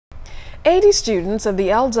80 students of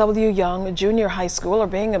the L.W. Young Junior High School are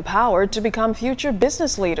being empowered to become future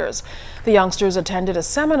business leaders. The youngsters attended a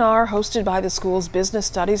seminar hosted by the school's Business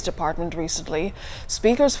Studies department recently.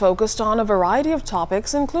 Speakers focused on a variety of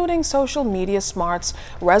topics, including social media smarts,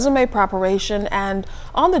 resume preparation, and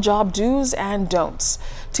on-the-job do's and don'ts.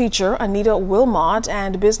 Teacher Anita Wilmot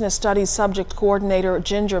and Business Studies subject coordinator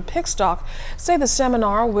Ginger Pickstock say the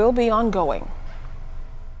seminar will be ongoing.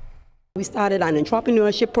 We started an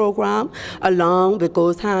entrepreneurship program along with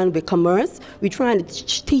goes hand with commerce. We're trying to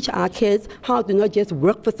teach our kids how to not just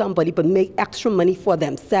work for somebody but make extra money for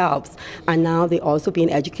themselves. And now they're also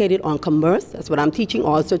being educated on commerce. That's what I'm teaching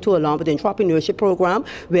also too, along with the entrepreneurship program,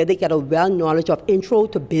 where they get a well knowledge of intro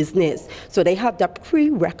to business. So they have that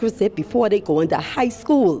prerequisite before they go into high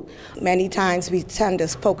school. Many times we tend to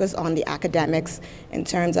focus on the academics in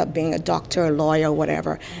terms of being a doctor, a lawyer,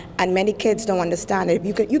 whatever. And many kids don't understand it.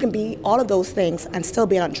 You can be all of those things and still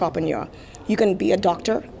be an entrepreneur. You can be a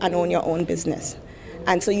doctor and own your own business.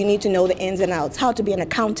 And so you need to know the ins and outs, how to be an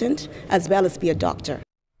accountant as well as be a doctor.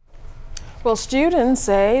 Well, students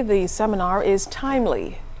say the seminar is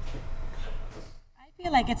timely. I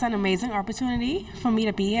feel like it's an amazing opportunity for me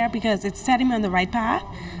to be here because it's setting me on the right path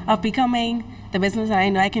of becoming the business that I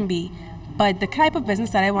know I can be. But the type of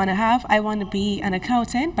business that I want to have, I want to be an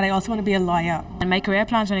accountant, but I also want to be a lawyer. And my career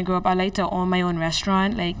plans when I grow up, I like to own my own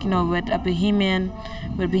restaurant, like, with a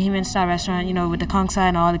Bohemian style restaurant, with the conch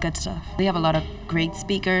and all the good stuff. They have a lot of great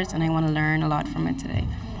speakers, and I want to learn a lot from it today.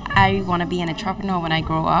 I want to be an entrepreneur when I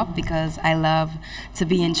grow up because I love to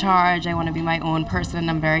be in charge. I want to be my own person, and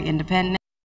I'm very independent.